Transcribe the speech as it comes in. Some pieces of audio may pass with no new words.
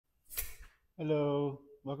Hello,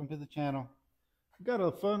 welcome to the channel. I've got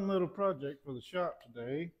a fun little project for the shop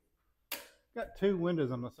today. Got two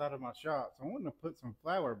windows on the side of my shop, so I wanted to put some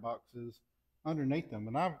flower boxes underneath them,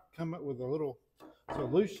 and I've come up with a little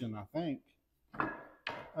solution, I think.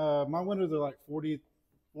 My windows are like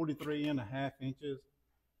 43 and a half inches,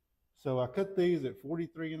 so I cut these at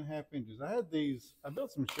 43 and a half inches. I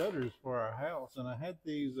built some shutters for our house, and I had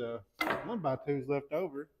these 1x2s left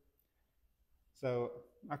over, so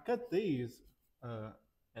I cut these uh,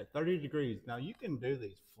 at 30 degrees. Now you can do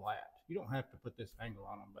these flat. You don't have to put this angle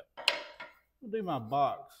on them, but I'll do my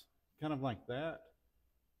box kind of like that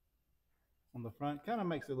on the front. Kind of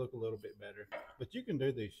makes it look a little bit better, but you can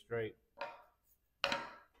do these straight.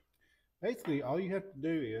 Basically, all you have to do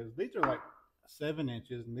is, these are like 7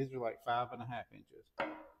 inches and these are like 5.5 inches. If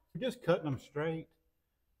you're just cutting them straight,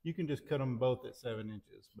 you can just cut them both at 7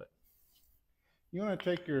 inches, but you want to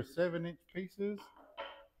take your 7-inch pieces.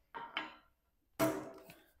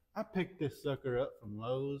 I picked this sucker up from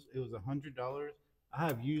Lowe's. It was $100. I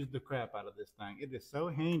have used the crap out of this thing. It is so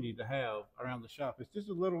handy to have around the shop. It's just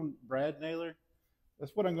a little brad nailer.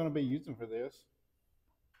 That's what I'm going to be using for this.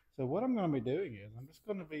 So what I'm going to be doing is I'm just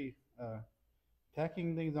going to be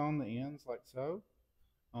tacking these on the ends like so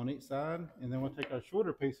on each side, and then we'll take our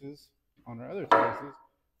shorter pieces on our other pieces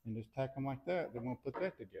and just tack them like that. Then we'll put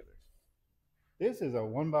that together. This is a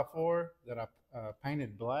 1x4 that I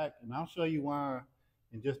painted black, and I'll show you why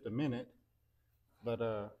in just a minute. But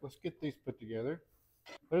let's get these put together.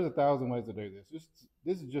 There's 1,000 ways to do this.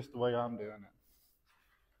 This is just the way I'm doing it.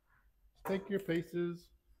 Just take your pieces,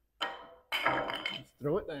 just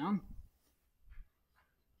throw it down.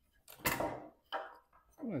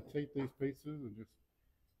 I'm going to take these pieces and just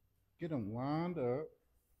get them lined up.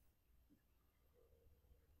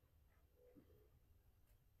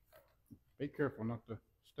 Be careful not to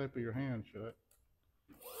staple your hand shut.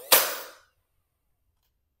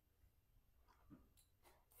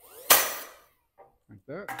 Like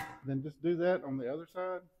that. Then just do that on the other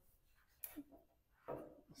side.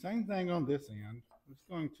 Same thing on this end. I'm just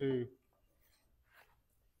going to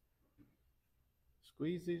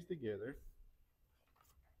squeeze these together.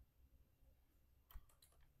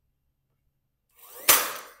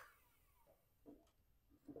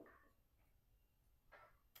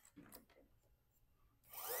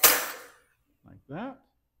 Like that.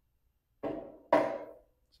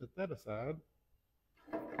 Set that aside.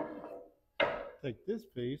 Take this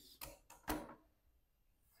piece and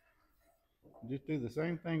just do the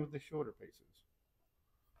same thing with the shorter pieces.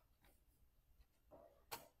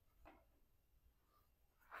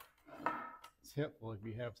 It's helpful if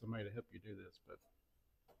you have somebody to help you do this, but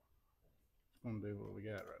it's going to do what we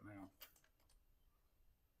got right now.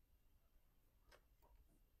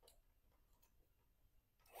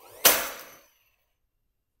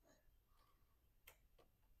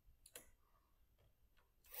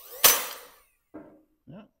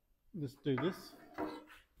 Yeah, just do this,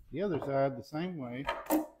 the other side the same way.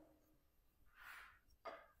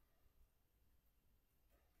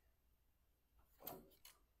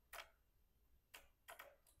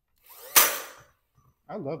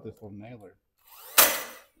 I love this little nailer.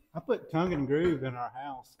 I put tongue and groove in our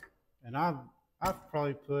house, and I've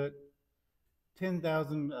probably put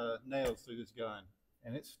 10,000 nails through this gun,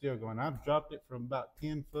 and it's still going. I've dropped it from about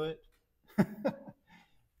 10 foot.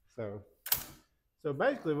 So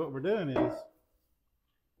basically what we're doing is,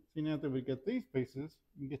 see, now that we get these pieces,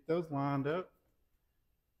 you get those lined up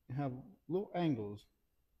and have little angles.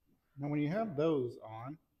 Now when you have those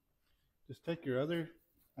on, just take your other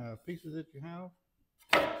pieces that you have,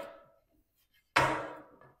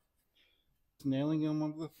 nailing them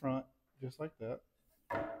onto the front just like that.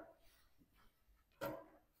 I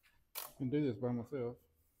can do this by myself.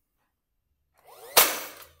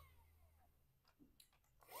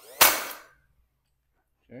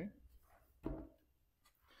 Okay.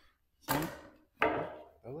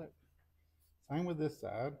 Same with this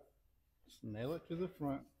side. Just nail it to the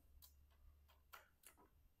front.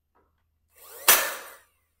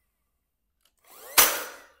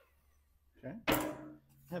 Okay.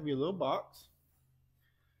 Have your little box.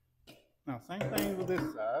 Now, same thing with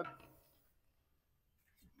this side.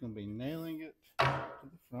 Going to be nailing it to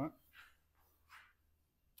the front.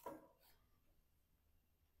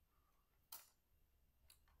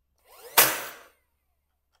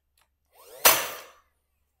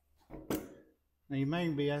 Now, you may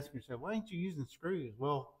be asking yourself, why ain't you using screws?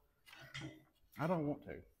 Well, I don't want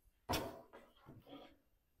to.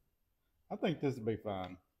 I think this will be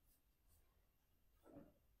fine.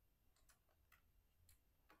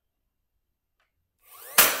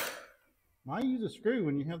 Why use a screw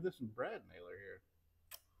when you have this brad nailer here?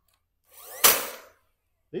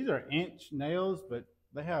 These are inch nails, but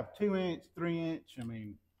they have 2-inch, 3-inch. I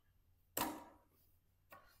mean,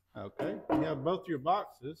 okay, you have both your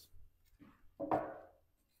boxes.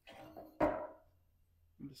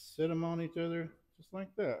 Just sit them on each other, just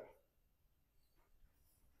like that.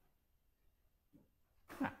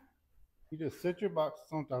 You just sit your boxes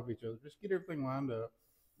on top of each other. Just get everything lined up.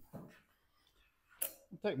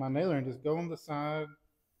 I'll take my nailer and just go on the side,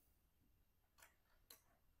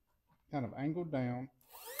 kind of angle down,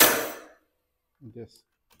 and just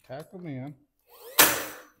tack them in.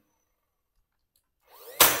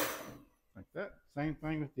 Like that. Same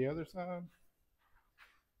thing with the other side.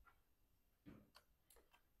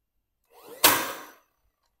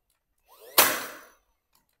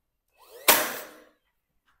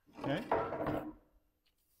 Okay.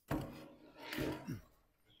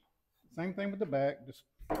 Same thing with the back. Just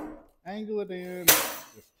angle it in.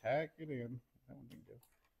 Just tack it in. That one didn't go.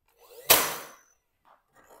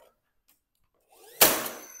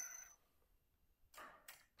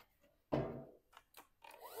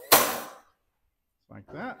 Like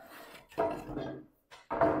that.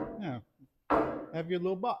 Now, have your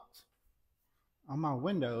little box. On my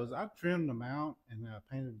windows, I trimmed them out and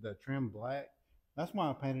painted the trim black. That's why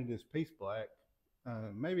I painted this piece black.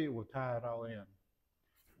 Maybe it will tie it all in.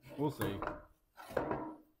 We'll see.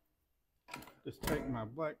 Just take my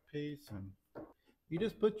black piece and you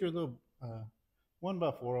just put your little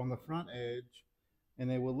 1x4 on the front edge, and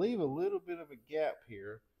they will leave a little bit of a gap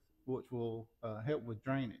here, which will help with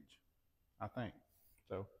drainage, I think.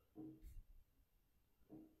 So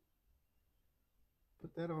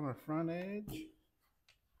put that on our front edge.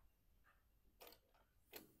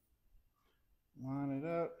 Line it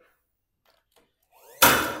up.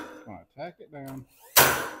 Just gonna tack it down.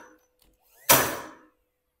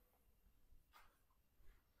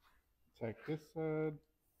 Take this side.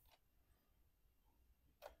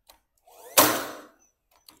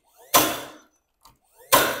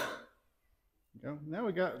 Go. Now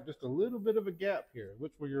we got just a little bit of a gap here,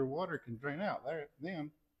 which where your water can drain out. There,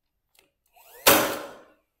 then.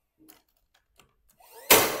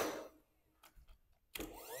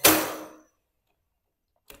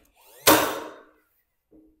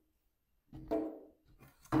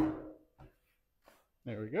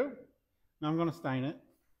 There we go. Now I'm going to stain it.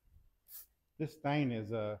 This stain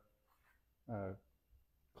is a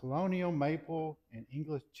colonial maple and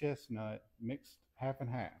English chestnut mixed half and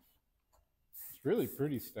half. It's really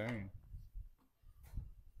pretty stain.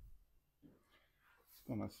 It's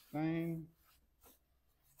going to stain.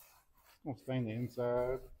 It's going to stain the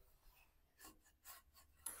inside.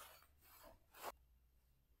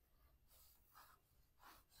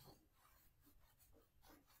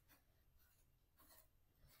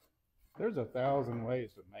 There's 1,000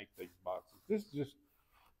 ways to make these boxes. This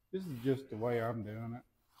is just the way I'm doing it.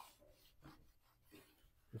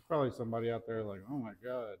 There's probably somebody out there like, oh my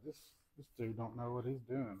God, this dude don't know what he's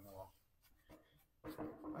doing. Well,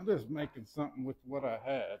 I'm just making something with what I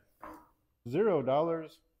had. $0.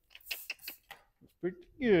 It's pretty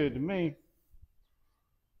good to me.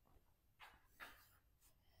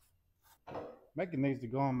 Making these to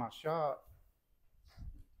go in my shop.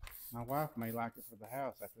 My wife may like it for the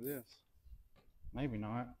house after this. Maybe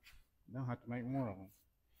not. Don't have to make more of them.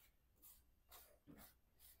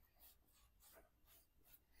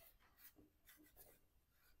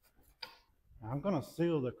 I'm going to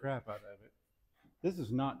seal the crap out of it. This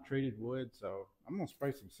is not treated wood, so I'm going to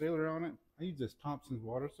spray some sealer on it. I use this Thompson's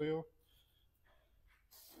water seal.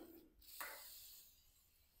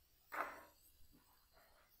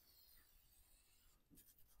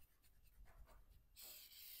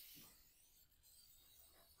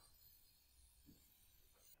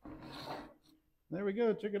 There we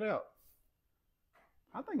go. Check it out.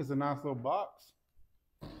 I think it's a nice little box.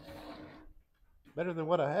 Better than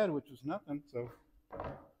what I had, which was nothing. So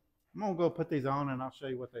I'm going to go put these on and I'll show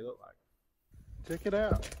you what they look like. Check it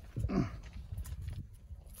out.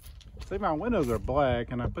 See, my windows are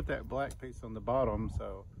black and I put that black piece on the bottom,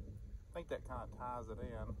 so I think that kind of ties it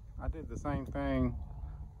in. I did the same thing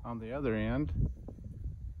on the other end.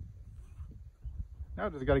 Now I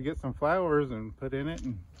just got to get some flowers and put in it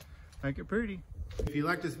and make it pretty. If you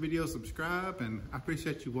like this video, subscribe, and I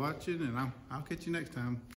appreciate you watching, and I'll catch you next time.